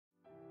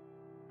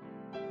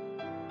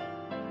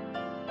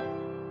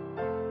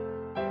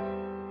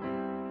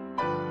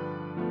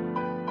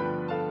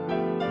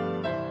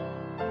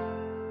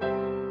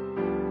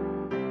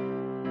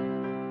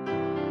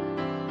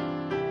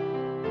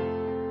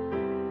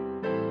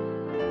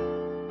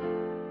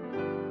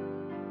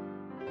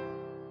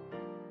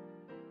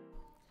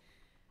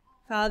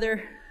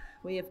Father,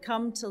 we have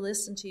come to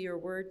listen to your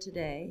word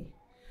today.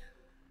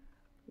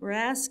 We're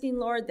asking,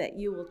 Lord, that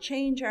you will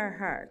change our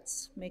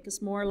hearts, make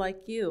us more like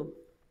you.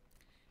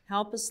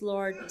 Help us,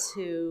 Lord,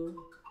 to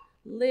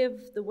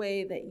live the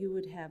way that you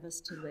would have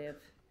us to live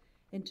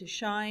and to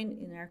shine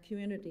in our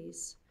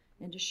communities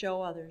and to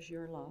show others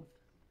your love.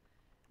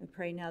 I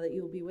pray now that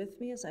you will be with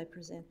me as I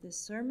present this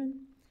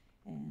sermon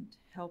and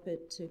help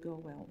it to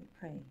go well. We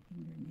pray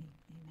in your name.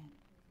 Amen.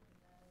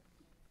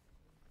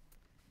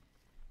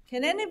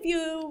 Can any of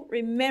you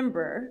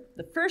remember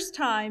the first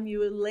time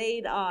you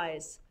laid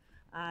eyes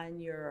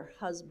on your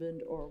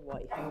husband or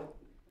wife?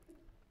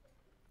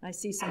 I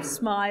see some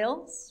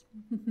smiles.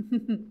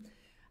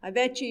 I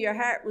bet you your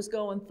heart was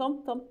going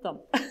thump, thump,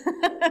 thump.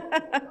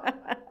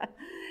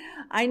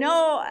 I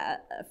know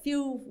a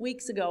few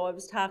weeks ago I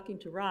was talking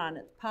to Ron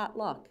at the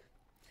potluck,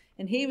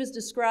 and he was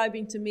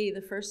describing to me the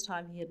first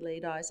time he had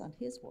laid eyes on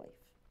his wife.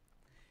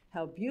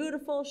 How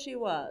beautiful she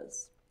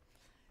was.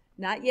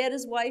 Not yet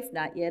his wife,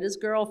 not yet his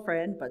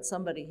girlfriend, but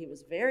somebody he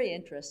was very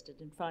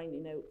interested in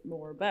finding out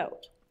more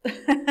about.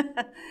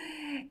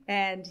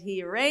 And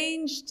he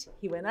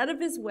went out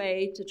of his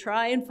way to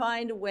try and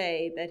find a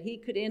way that he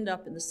could end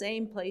up in the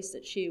same place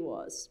that she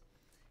was.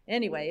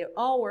 Anyway, it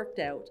all worked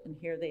out, and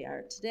here they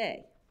are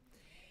today.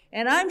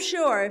 And I'm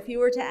sure if you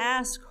were to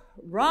ask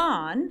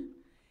Ron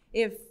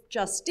if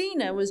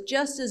Justina was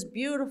just as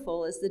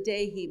beautiful as the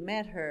day he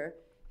met her,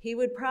 he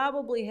would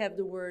probably have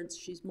the words,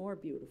 "She's more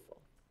beautiful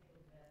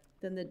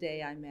than the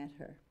day I met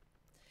her."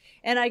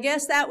 And I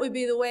guess that would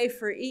be the way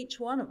for each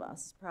one of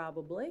us,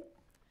 probably.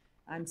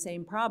 I'm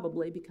saying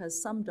probably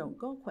because some don't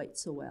go quite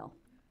so well.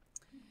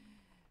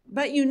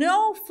 But you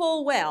know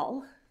full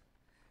well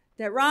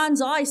that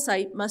Ron's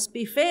eyesight must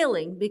be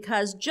failing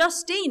because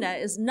Justina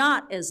is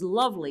not as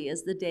lovely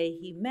as the day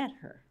he met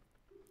her.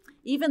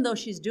 Even though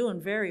she's doing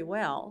very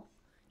well,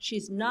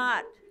 she's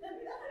not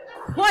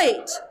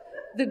quite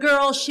the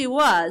girl she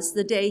was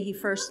the day he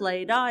first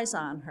laid eyes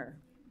on her.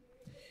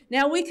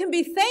 Now, we can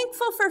be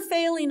thankful for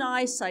failing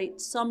eyesight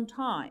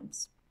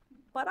sometimes,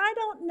 but I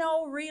don't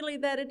know really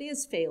that it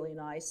is failing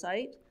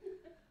eyesight.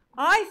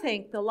 I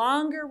think the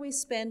longer we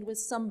spend with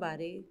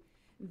somebody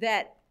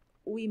that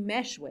we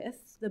mesh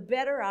with, the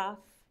better off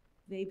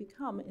they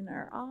become in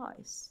our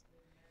eyes.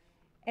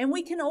 And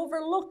we can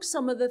overlook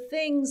some of the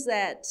things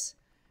that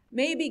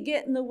maybe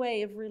get in the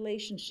way of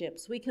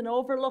relationships. We can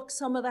overlook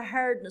some of the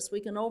hardness.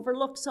 We can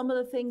overlook some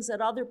of the things that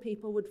other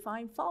people would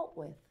find fault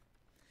with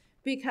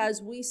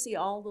because we see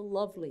all the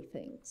lovely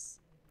things.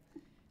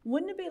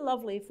 Wouldn't it be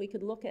lovely if we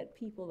could look at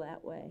people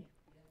that way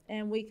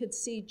and we could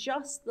see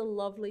just the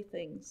lovely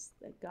things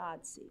that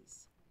God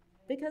sees?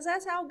 Because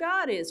that's how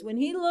God is. When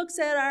he looks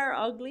at our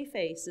ugly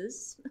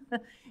faces,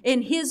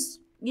 in his,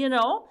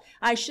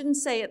 I shouldn't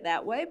say it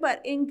that way,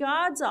 but in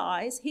God's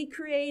eyes, he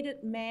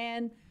created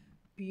man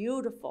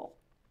beautiful.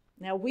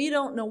 Now, we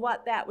don't know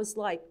what that was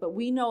like, but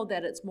we know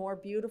that it's more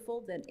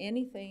beautiful than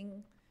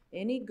anything,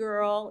 any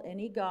girl,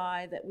 any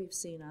guy that we've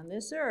seen on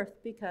this earth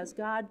because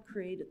God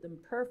created them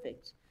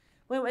perfect.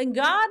 When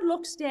God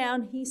looks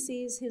down, he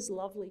sees his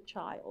lovely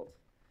child.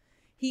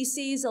 He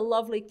sees a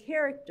lovely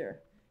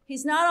character.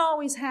 He's not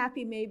always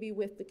happy maybe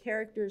with the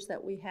characters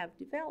that we have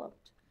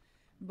developed,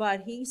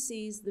 but he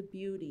sees the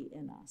beauty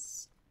in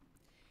us.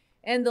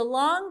 And the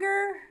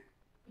longer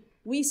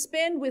we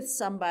spend with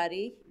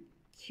somebody,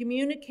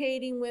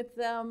 communicating with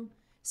them,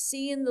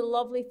 seeing the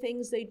lovely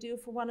things they do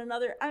for one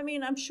another. I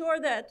mean, I'm sure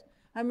that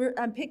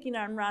I'm picking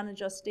on Ron and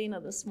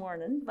Justina this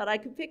morning, but I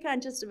could pick on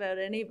just about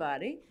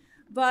anybody.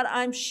 But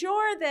I'm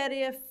sure that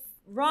if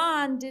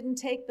Ron didn't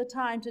take the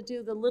time to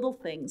do the little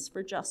things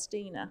for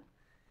Justina,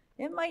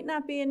 it might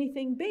not be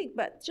anything big,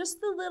 but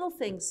just the little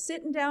things,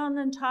 sitting down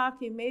and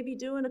talking, maybe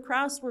doing a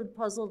crossword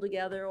puzzle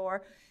together,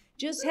 or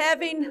just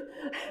having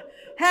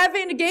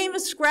a game of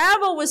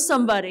Scrabble with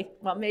somebody.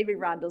 Well, maybe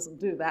Ron doesn't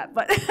do that,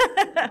 but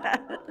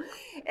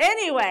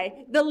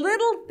anyway, the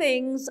little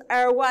things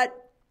are what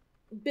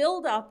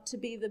build up to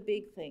be the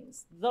big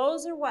things.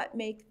 Those are what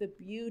make the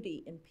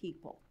beauty in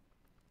people.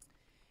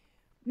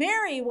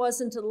 Mary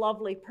wasn't a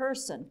lovely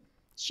person.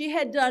 She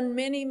had done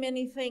many,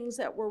 many things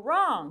that were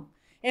wrong.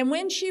 And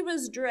when she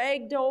was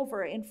dragged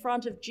over in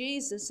front of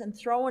Jesus and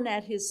thrown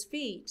at his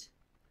feet,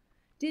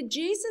 did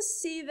Jesus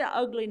see the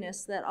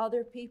ugliness that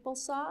other people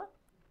saw?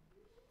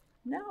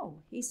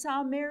 No, he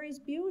saw Mary's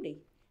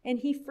beauty, and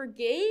he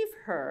forgave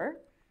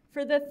her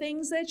for the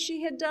things that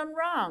she had done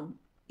wrong.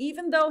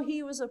 Even though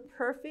he was a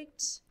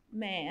perfect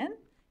man,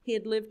 he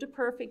had lived a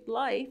perfect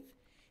life,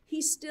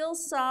 he still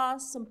saw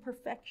some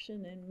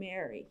perfection in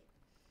Mary,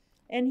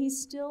 and he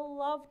still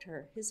loved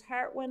her. His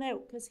heart went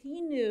out because he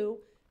knew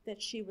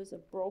that she was a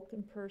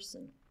broken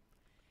person,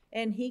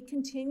 and he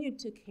continued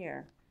to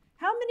care.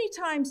 How many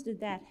times did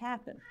that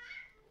happen?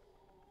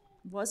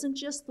 It wasn't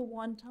just the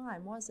one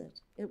time, was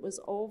it? It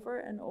was over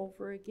and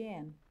over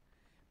again.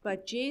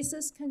 But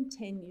Jesus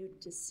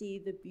continued to see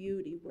the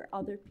beauty where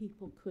other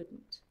people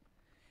couldn't.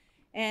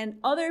 And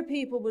other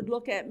people would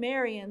look at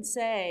Mary and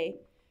say,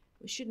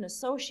 we shouldn't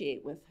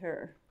associate with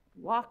her.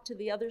 Walk to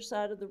the other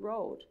side of the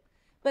road.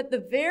 But the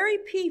very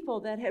people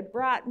that had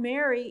brought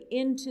Mary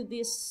into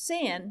this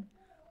sin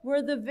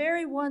were the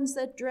very ones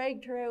that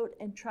dragged her out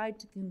and tried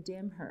to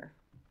condemn her.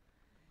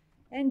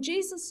 And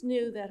Jesus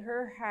knew that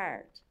her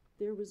heart,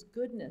 there was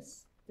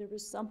goodness. There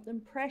was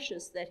something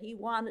precious that he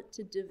wanted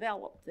to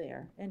develop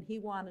there, and he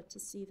wanted to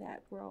see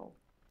that grow.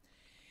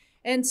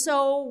 And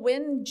so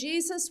when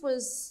Jesus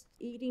was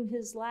eating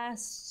his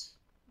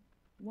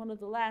one of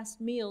the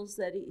last meals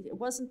it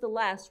wasn't the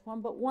last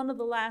one, but one of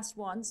the last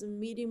ones, and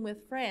meeting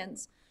with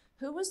friends,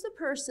 who was the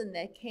person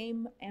that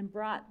came and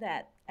brought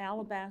that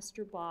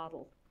alabaster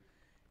bottle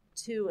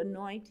to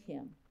anoint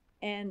him?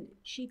 And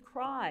she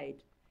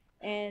cried,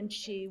 and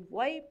she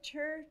wiped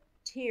her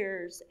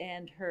tears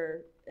and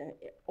her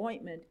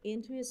ointment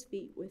into his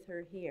feet with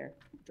her hair,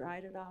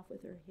 dried it off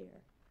with her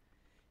hair.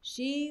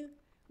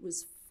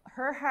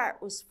 Her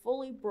heart was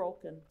fully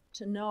broken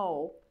to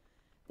know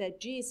that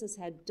Jesus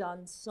had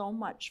done so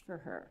much for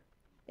her.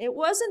 It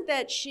wasn't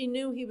that she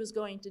knew he was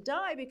going to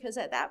die, because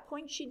at that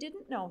point she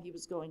didn't know he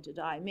was going to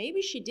die.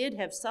 Maybe she did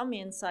have some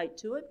insight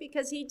to it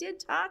because he did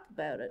talk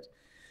about it.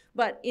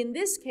 But in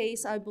this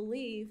case, I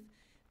believe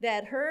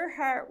that her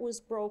heart was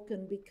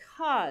broken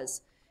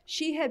because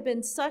she had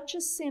been such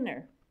a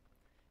sinner,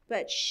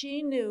 but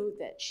she knew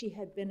that she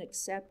had been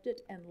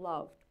accepted and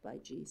loved by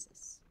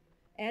Jesus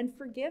and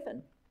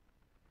forgiven.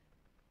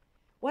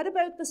 What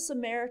about the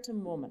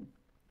Samaritan woman?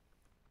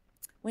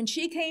 When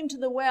she came to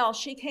the well,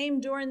 she came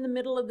during the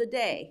middle of the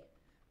day,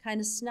 kind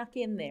of snuck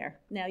in there.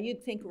 Now,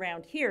 you'd think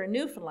around here in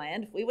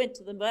Newfoundland, if we went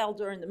to the well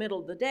during the middle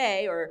of the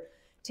day, or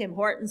Tim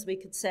Hortons, we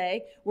could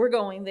say, we're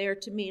going there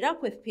to meet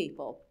up with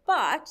people.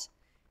 But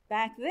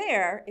back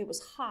there, it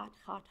was hot,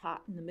 hot,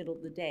 hot in the middle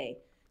of the day.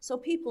 So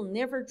people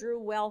never drew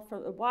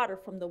water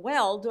from the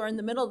well during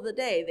the middle of the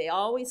day. They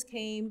always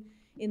came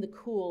in the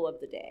cool of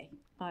the day,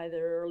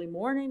 either early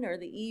morning or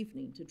the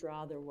evening, to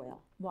draw their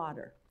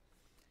water.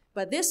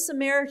 But this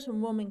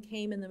Samaritan woman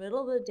came in the middle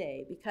of the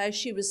day because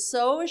she was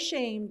so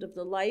ashamed of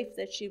the life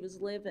that she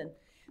was living.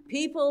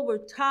 People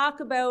would talk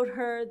about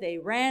her. They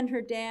ran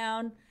her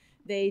down.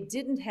 They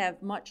didn't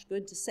have much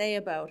good to say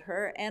about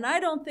her. And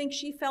I don't think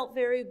she felt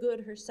very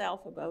good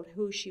herself about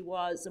who she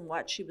was and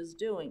what she was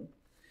doing.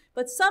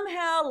 But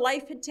somehow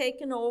life had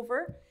taken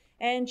over,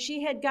 and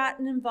she had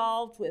gotten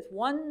involved with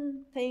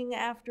one thing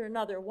after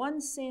another,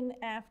 one sin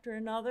after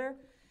another.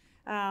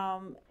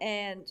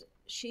 And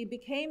she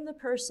became the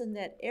person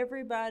that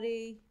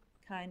everybody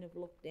kind of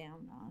looked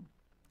down on,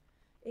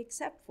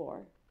 except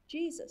for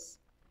Jesus.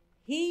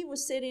 He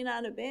was sitting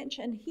on a bench,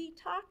 and he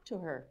talked to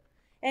her,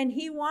 and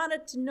he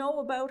wanted to know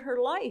about her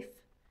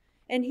life,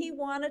 and he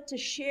wanted to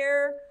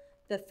share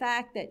the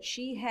fact that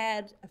she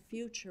had a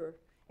future,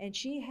 and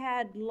she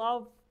had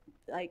love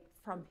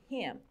from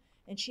him,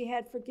 and she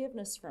had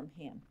forgiveness from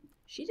him.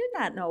 She did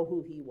not know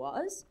who he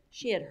was.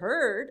 She had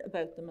heard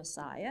about the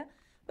Messiah,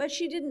 but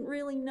she didn't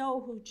really know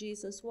who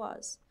Jesus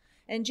was.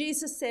 And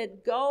Jesus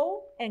said,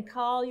 "Go and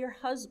call your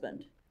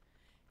husband."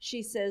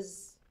 She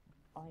says,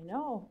 "I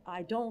know,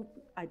 I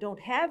don't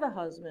have a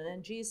husband."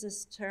 And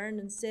Jesus turned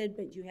and said,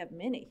 "But you have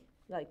many."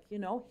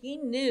 He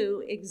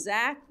knew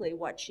exactly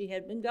what she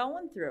had been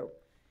going through.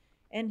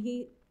 And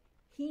he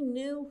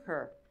knew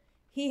her.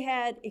 He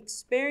had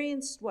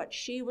experienced what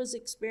she was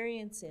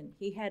experiencing.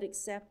 He had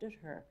accepted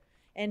her.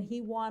 And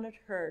he wanted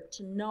her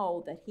to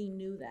know that he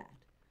knew that.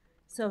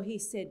 So he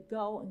said,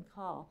 "Go and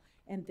call."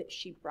 And that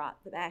she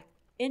brought back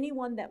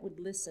anyone that would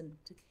listen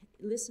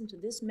to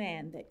this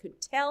man, that could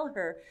tell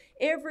her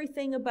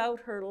everything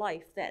about her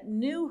life, that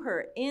knew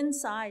her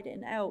inside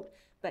and out,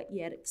 but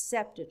yet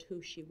accepted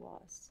who she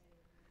was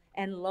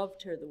and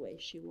loved her the way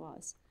she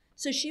was.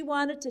 So she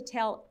wanted to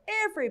tell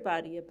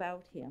everybody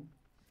about him.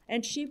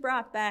 And she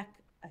brought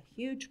back a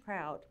huge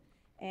crowd,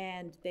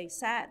 and they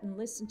sat and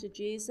listened to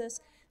Jesus.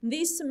 And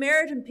these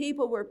Samaritan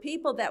people were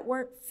people that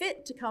weren't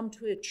fit to come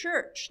to a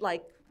church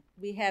like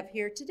we have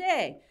here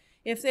today.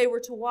 If they were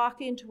to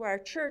walk into our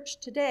church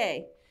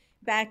today,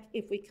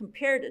 if we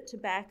compared it to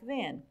back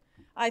then,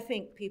 I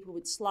think people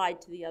would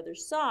slide to the other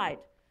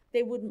side.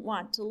 They wouldn't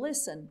want to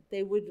listen.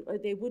 They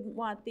wouldn't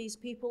want these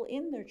people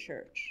in their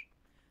church.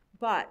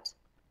 But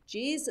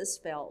Jesus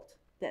felt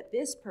that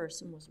this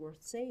person was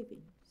worth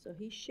saving, so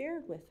he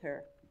shared with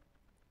her.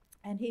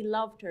 And he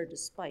loved her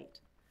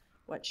despite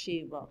what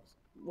she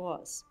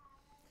was.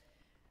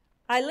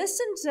 I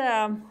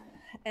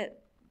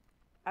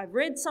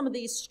read some of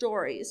these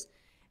stories,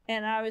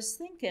 and I was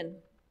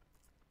thinking,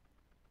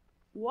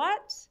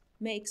 what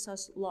makes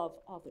us love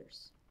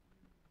others?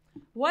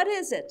 What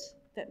is it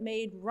that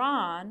made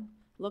Ron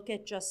look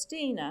at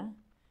Justina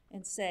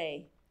and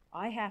say,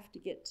 "I have to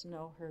get to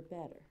know her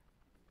better"?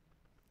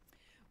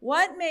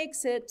 What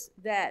makes it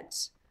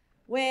that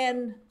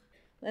when,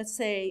 let's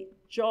say,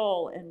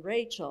 Joel and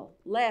Rachel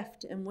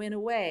left and went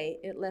away,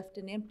 it left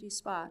an empty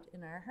spot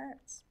in our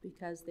hearts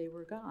because they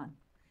were gone?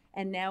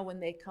 And now when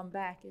they come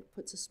back, it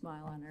puts a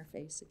smile on our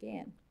face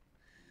again.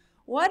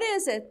 What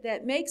is it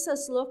that makes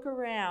us look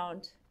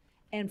around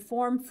and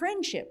form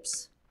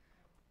friendships?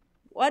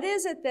 What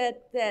is it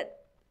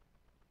that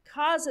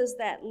causes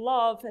that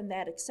love and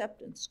that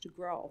acceptance to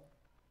grow?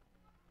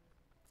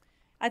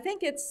 I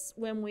think it's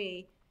when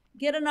we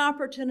get an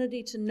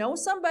opportunity to know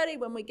somebody,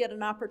 when we get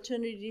an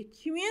opportunity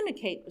to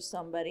communicate with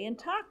somebody and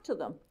talk to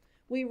them,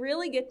 we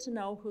really get to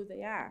know who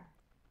they are,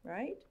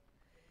 right?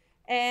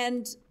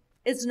 And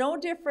it's no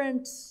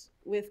different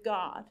with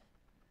God.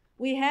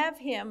 We have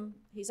him,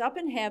 he's up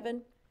in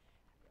heaven,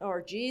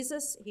 or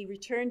Jesus, he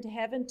returned to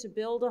heaven to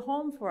build a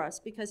home for us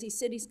because he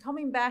said he's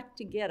coming back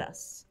to get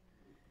us.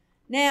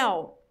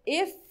 Now,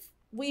 if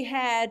we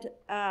had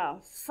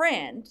a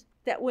friend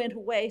that went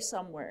away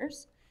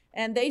somewheres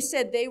and they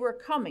said they were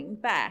coming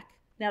back,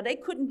 now they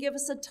couldn't give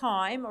us a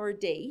time or a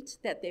date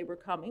that they were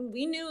coming.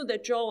 We knew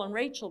that Joel and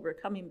Rachel were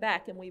coming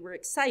back and we were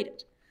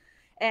excited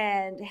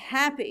and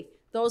happy.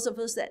 Those of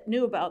us that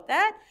knew about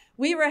that,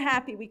 we were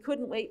happy. We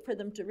couldn't wait for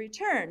them to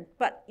return.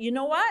 But you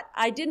know what?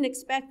 I didn't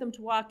expect them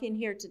to walk in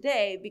here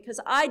today because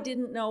I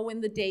didn't know when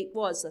the date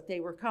was that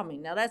they were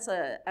coming. Now, that's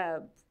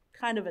a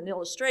kind of an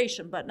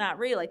illustration, but not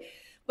really.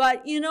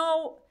 But, you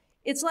know,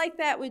 it's like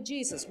that with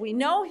Jesus. We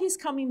know he's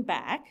coming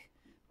back,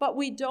 but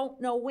we don't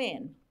know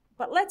when.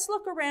 But let's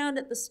look around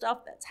at the stuff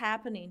that's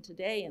happening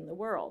today in the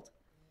world.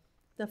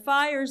 The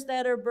fires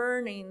that are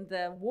burning,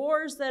 the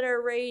wars that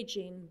are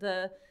raging,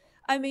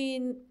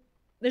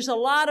 there's a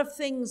lot of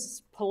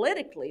things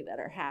politically that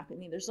are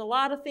happening. There's a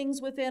lot of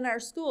things within our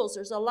schools.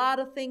 There's a lot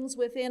of things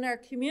within our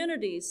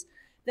communities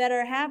that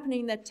are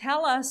happening that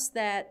tell us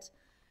that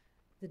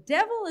the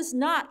devil is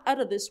not out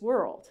of this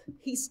world.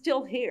 He's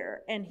still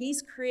here, and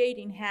he's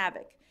creating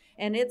havoc.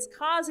 And it's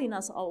causing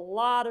us a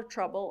lot of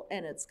trouble,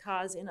 and it's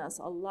causing us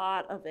a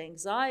lot of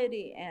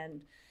anxiety.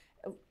 And,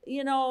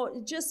 you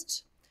know,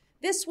 just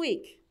this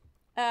week,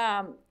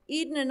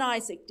 Eden and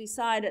Isaac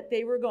decided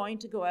they were going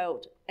to go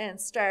out and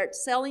start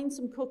selling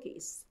some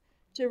cookies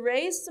to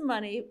raise some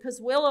money because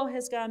Willow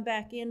has gone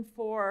back in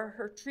for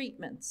her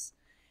treatments.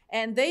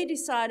 And they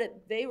decided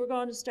they were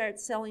going to start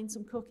selling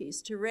some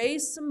cookies to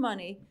raise some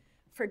money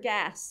for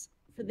gas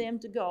for them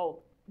to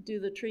go do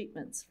the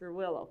treatments for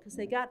Willow because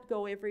they got to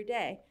go every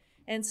day.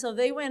 And so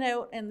they went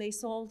out and they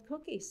sold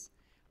cookies.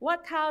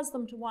 What caused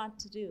them to want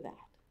to do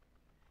that?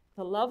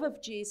 The love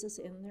of Jesus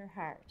in their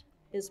heart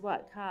is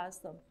what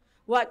caused them.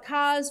 What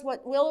caused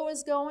what Willow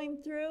is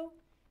going through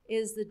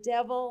is the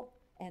devil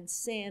and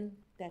sin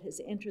that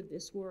has entered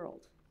this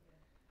world.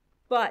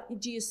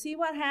 But do you see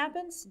what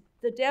happens?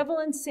 The devil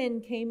and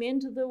sin came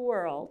into the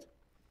world,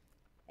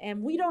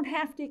 and we don't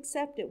have to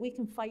accept it. We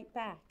can fight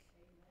back.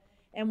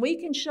 And we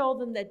can show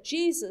them that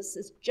Jesus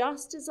is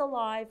just as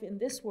alive in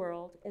this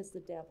world as the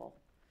devil.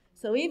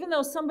 So even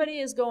though somebody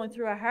is going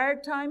through a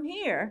hard time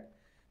here,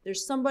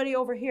 there's somebody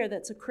over here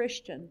that's a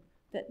Christian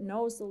that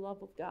knows the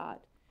love of God.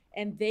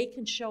 And they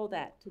can show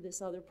that to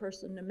this other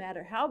person, no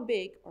matter how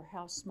big or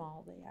how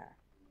small they are.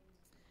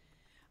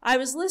 I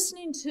was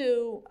listening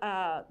to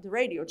the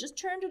radio, just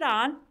turned it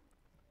on,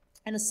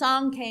 and a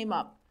song came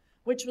up,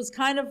 which was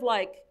kind of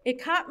like,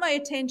 it caught my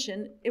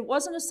attention. It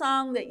wasn't a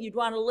song that you'd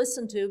want to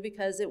listen to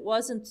because to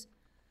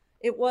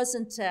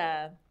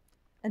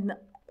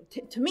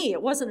me,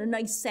 it wasn't a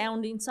nice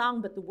sounding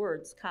song, but the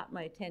words caught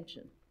my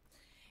attention.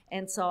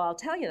 And so I'll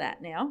tell you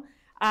that now.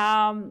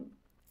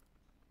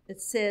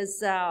 It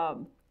says,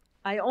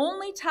 I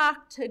only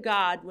talk to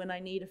God when I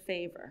need a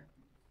favor.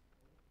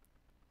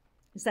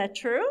 Is that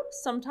true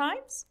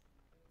sometimes?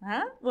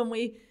 Huh? When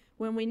we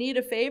need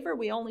a favor,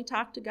 we only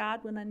talk to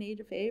God when I need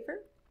a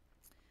favor.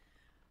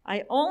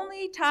 I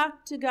only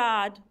talk to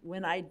God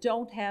when I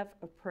don't have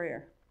a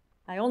prayer.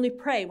 I only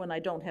pray when I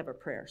don't have a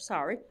prayer.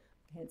 Sorry,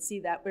 can't see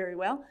that very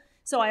well.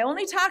 So I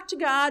only talk to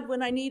God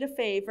when I need a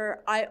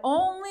favor. I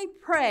only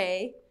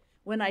pray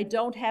when I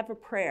don't have a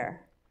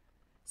prayer.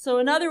 So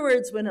in other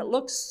words, when it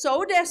looks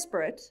so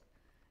desperate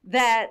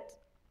that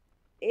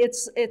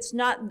it's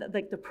not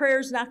like the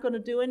prayer's not going to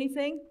do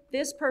anything,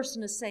 this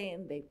person is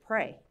saying they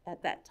pray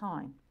at that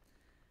time.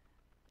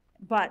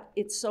 But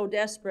it's so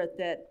desperate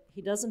that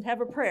he doesn't have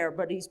a prayer,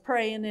 but he's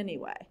praying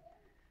anyway.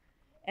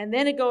 And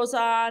then it goes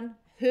on,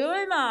 who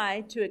am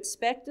I to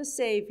expect a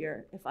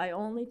Savior if I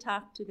only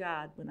talk to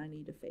God when I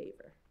need a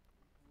favor?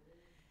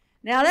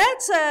 Now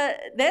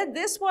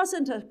this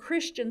wasn't a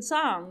Christian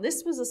song.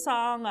 This was a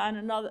song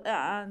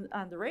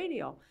on the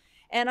radio.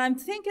 And I'm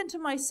thinking to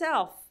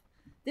myself,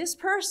 this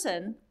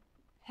person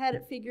had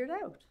it figured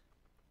out.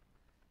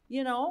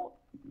 You know,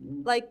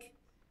 like,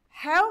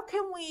 how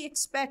can we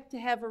expect to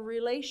have a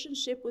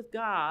relationship with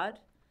God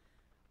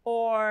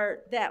or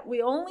that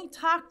we only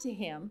talk to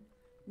him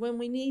when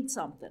we need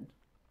something?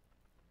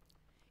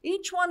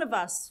 Each one of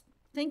us,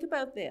 think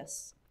about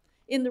this.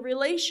 In the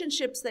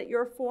relationships that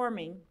you're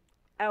forming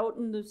out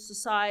in the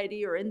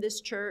society or in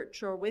this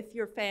church or with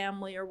your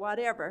family or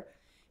whatever,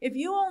 if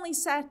you only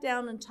sat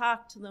down and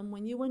talked to them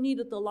when you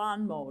needed the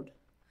lawn mowed,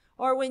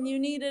 or when you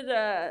needed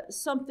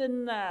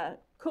something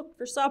cooked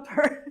for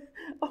supper,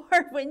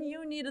 or when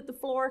you needed the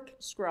floor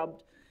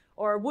scrubbed,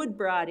 or wood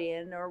brought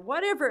in, or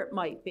whatever it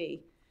might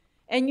be,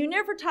 and you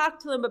never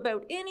talked to them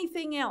about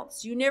anything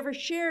else, you never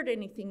shared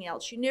anything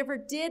else, you never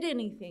did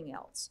anything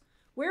else,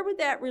 where would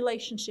that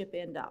relationship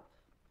end up?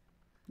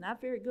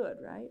 Not very good,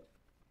 right?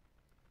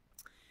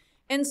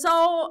 And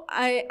so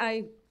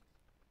I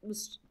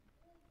was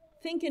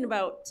thinking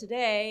about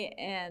today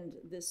and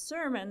this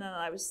sermon, and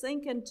I was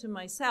thinking to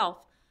myself,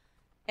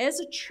 as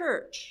a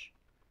church,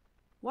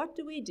 what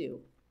do we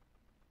do?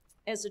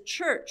 As a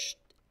church,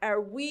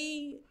 are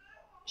we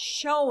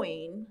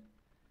showing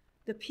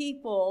the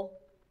people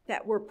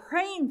that we're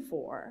praying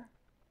for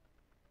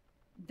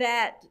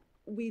that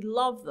we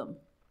love them,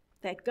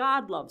 that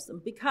God loves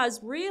them?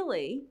 Because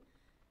really,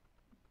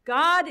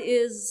 God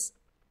is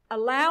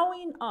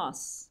allowing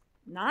us,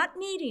 not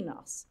needing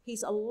us,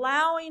 he's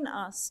allowing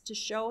us to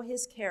show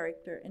his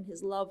character and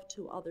his love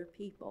to other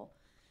people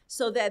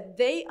so that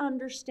they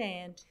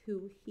understand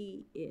who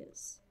he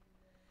is.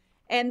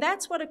 And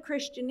that's what a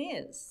Christian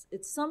is.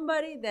 It's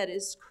somebody that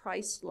is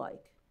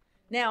Christ-like.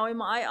 Now,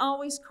 am I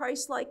always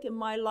Christ-like in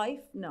my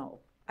life? No,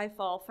 I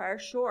fall far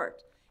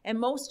short. And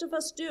most of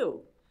us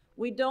do.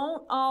 We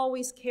don't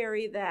always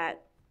carry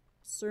that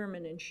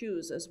sermon in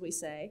shoes, as we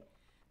say,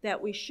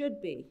 that we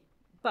should be.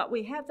 But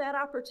we have that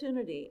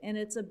opportunity, and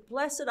it's a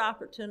blessed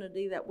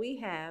opportunity that we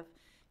have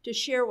to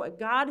share what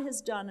God has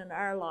done in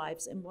our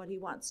lives and what he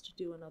wants to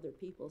do in other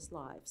people's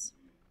lives.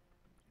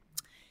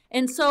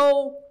 And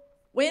so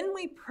when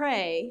we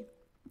pray,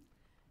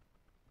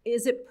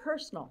 is it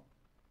personal?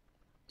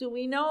 Do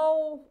we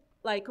know,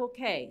 like,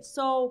 okay,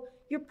 so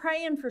you're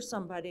praying for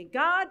somebody.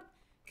 God,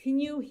 can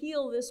you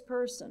heal this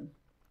person?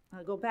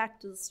 I'll go back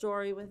to the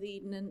story with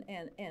Eden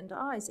and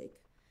Isaac.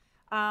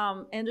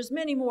 And there's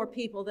many more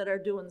people that are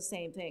doing the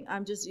same thing.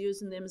 I'm just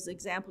using them as an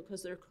example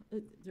because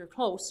they're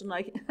close. And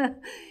like,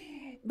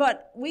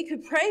 but we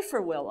could pray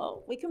for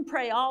Willow. We can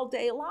pray all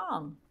day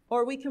long.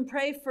 Or we can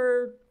pray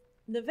for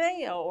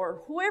Nevaeh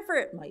or whoever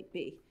it might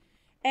be.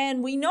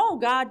 And we know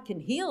God can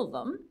heal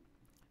them.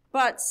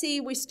 But see,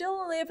 we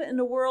still live in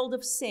a world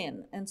of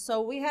sin. And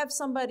so we have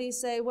somebody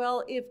say,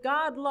 well, if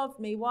God loved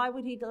me, why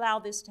would he allow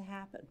this to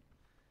happen?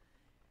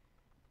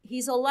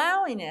 He's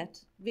allowing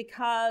it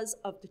because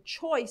of the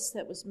choice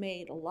that was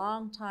made a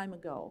long time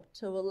ago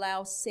to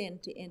allow sin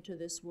to enter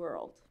this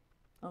world.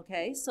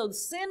 Okay, so the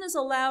sin is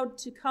allowed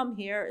to come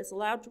here, is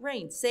allowed to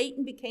reign.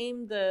 Satan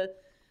became the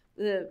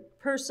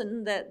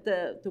person that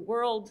the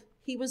world,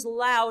 he was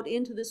allowed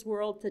into this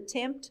world to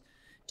tempt,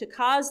 to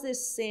cause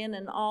this sin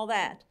and all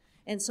that.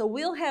 And so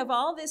we'll have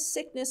all this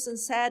sickness and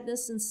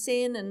sadness and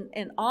sin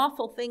and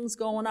awful things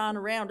going on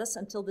around us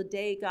until the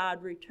day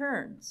God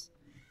returns.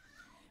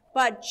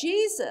 But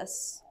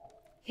Jesus,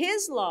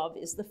 his love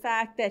is the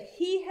fact that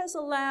he has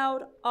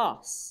allowed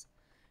us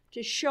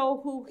to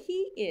show who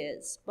he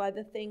is by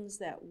the things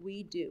that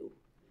we do.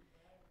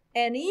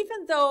 And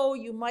even though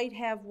you might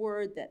have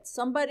word that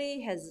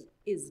somebody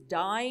is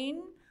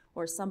dying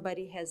or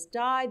somebody has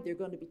died, they're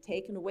going to be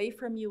taken away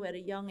from you at a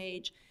young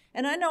age.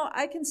 And I know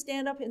I can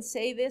stand up and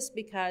say this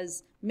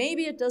because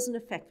maybe it doesn't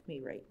affect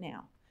me right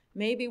now.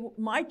 Maybe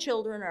my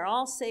children are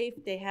all safe.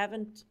 They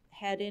haven't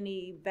had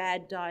any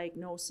bad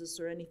diagnosis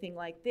or anything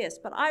like this.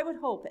 But I would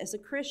hope as a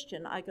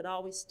Christian, I could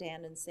always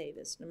stand and say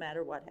this no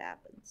matter what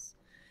happens.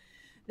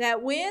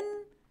 That when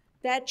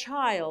that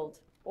child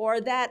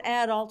or that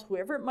adult,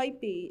 whoever it might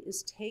be,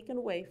 is taken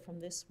away from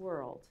this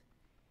world,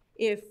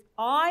 if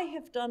I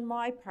have done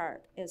my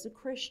part as a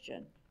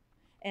Christian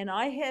and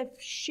I have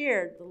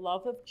shared the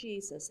love of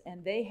Jesus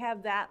and they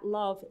have that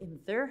love in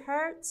their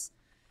hearts,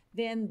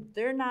 then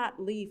they're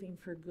not leaving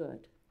for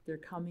good. They're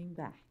coming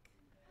back.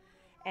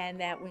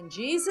 And that when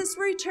Jesus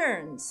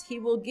returns, he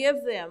will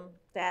give them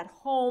that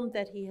home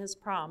that he has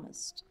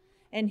promised.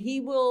 And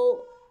he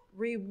will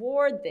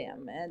reward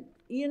them. And,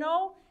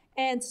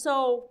 and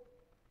so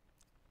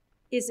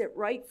is it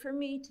right for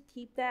me to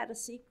keep that a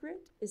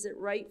secret? Is it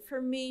right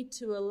for me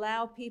to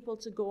allow people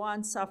to go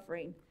on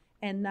suffering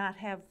and not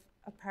have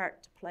a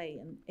part to play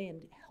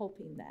in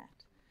helping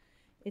that?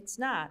 It's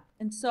not.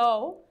 And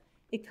so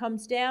it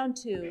comes down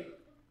to,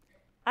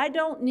 I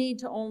don't need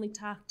to only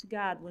talk to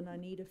God when I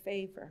need a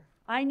favor.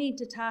 I need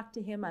to talk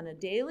to him on a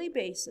daily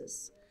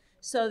basis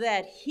so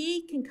that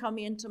he can come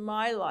into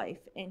my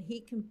life and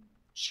he can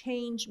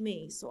change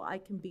me so I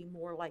can be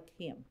more like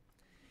him.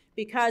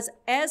 Because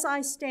as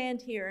I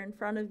stand here in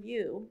front of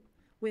you,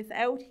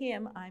 without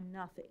him, I'm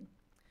nothing.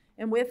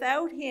 And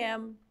without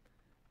him,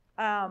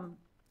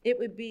 it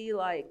would be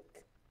like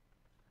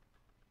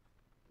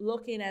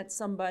looking at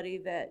somebody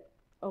that,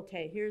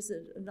 okay, here's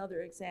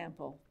another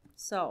example.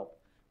 So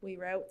we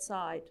were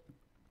outside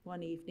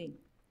one evening,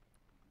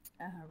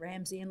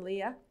 Ramsey and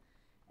Leah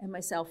and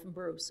myself and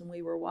Bruce, and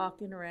we were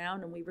walking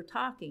around and we were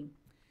talking.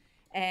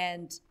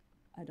 And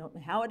I don't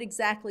know how it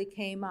exactly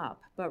came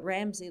up, but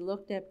Ramsey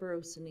looked at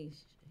Bruce and he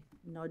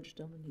nudged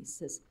him and he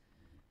says,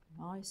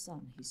 my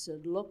son, he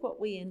said, look what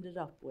we ended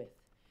up with.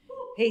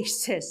 He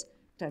says,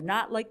 they're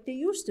not like they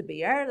used to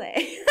be, are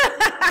they?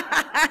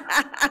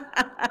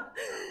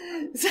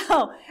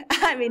 So,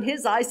 I mean,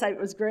 his eyesight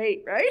was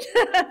great, right?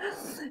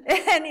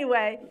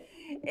 Anyway,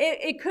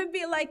 it could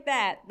be like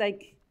that.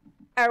 Like,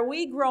 are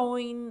we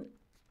growing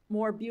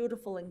more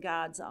beautiful in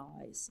God's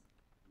eyes?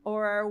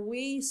 Or are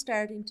we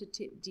starting to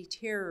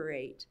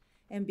deteriorate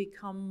and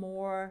become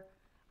more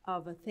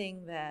of a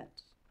thing that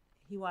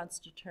he wants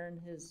to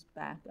turn his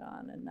back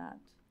on and not,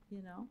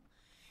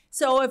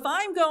 So if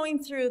I'm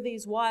going through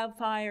these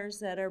wildfires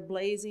that are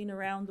blazing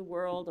around the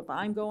world, if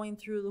I'm going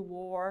through the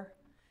war,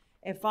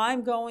 if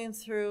I'm going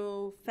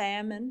through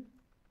famine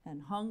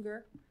and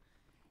hunger,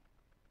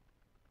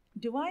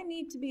 do I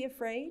need to be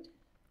afraid?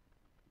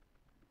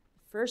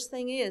 First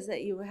thing is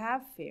that you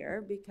have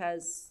fear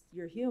because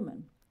you're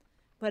human.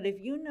 But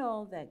if you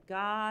know that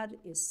God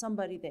is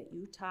somebody that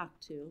you talk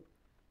to,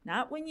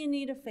 not when you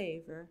need a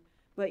favor,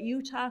 but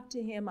you talk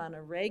to him on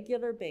a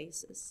regular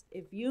basis,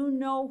 if you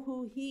know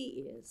who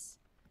he is,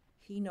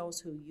 he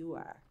knows who you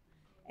are.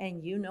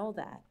 And you know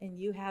that, and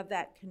you have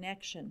that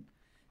connection.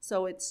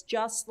 So it's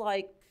just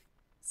like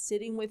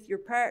sitting with your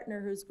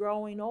partner who's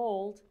growing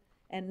old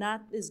and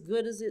not as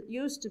good as it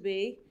used to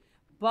be,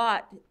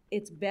 but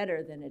it's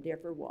better than it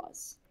ever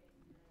was,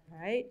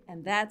 right?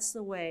 And that's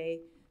the way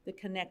the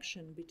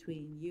connection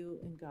between you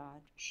and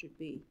God should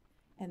be.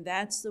 And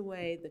that's the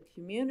way the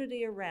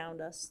community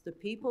around us, the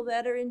people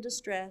that are in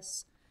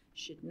distress,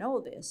 should know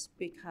this,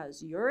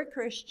 because you're a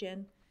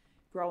Christian,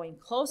 growing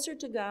closer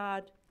to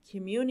God,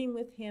 communing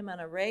with him on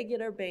a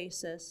regular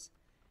basis.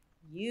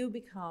 You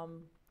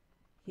become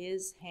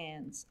his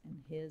hands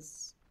and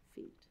his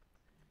feet.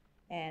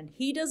 And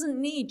he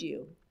doesn't need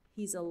you.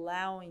 He's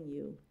allowing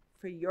you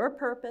for your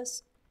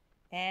purpose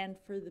and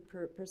for the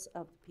purpose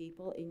of the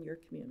people in your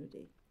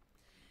community.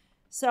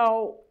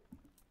 So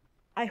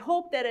I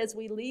hope that as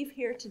we leave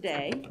here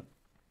today,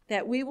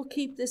 that we will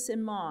keep this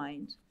in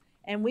mind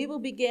and we will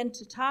begin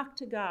to talk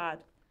to God,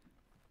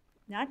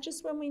 not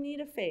just when we need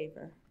a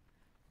favor,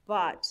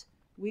 but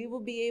we will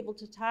be able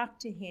to talk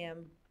to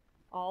him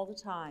all the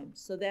time,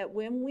 so that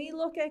when we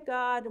look at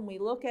God and we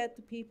look at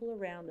the people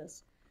around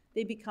us,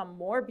 they become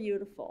more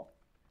beautiful,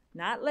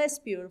 not less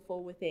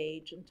beautiful with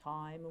age and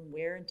time and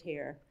wear and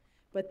tear,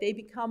 but they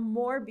become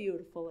more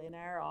beautiful in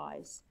our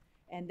eyes,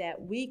 and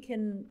that we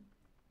can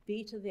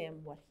be to them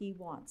what he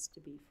wants to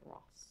be for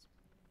us.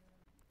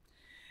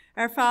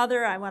 Our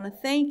Father, I want to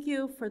thank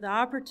you for the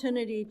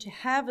opportunity to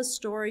have a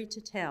story to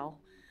tell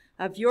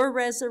of your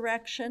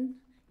resurrection,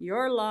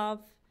 your love,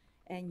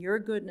 and your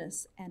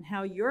goodness, and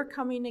how you're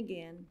coming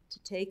again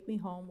to take me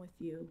home with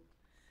you.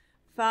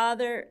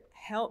 Father,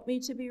 help me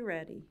to be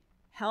ready.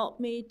 Help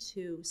me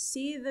to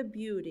see the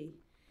beauty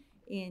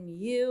in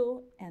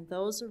you and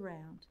those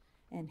around,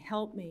 and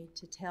help me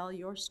to tell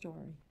your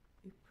story.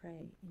 We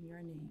pray in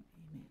your name.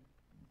 Amen.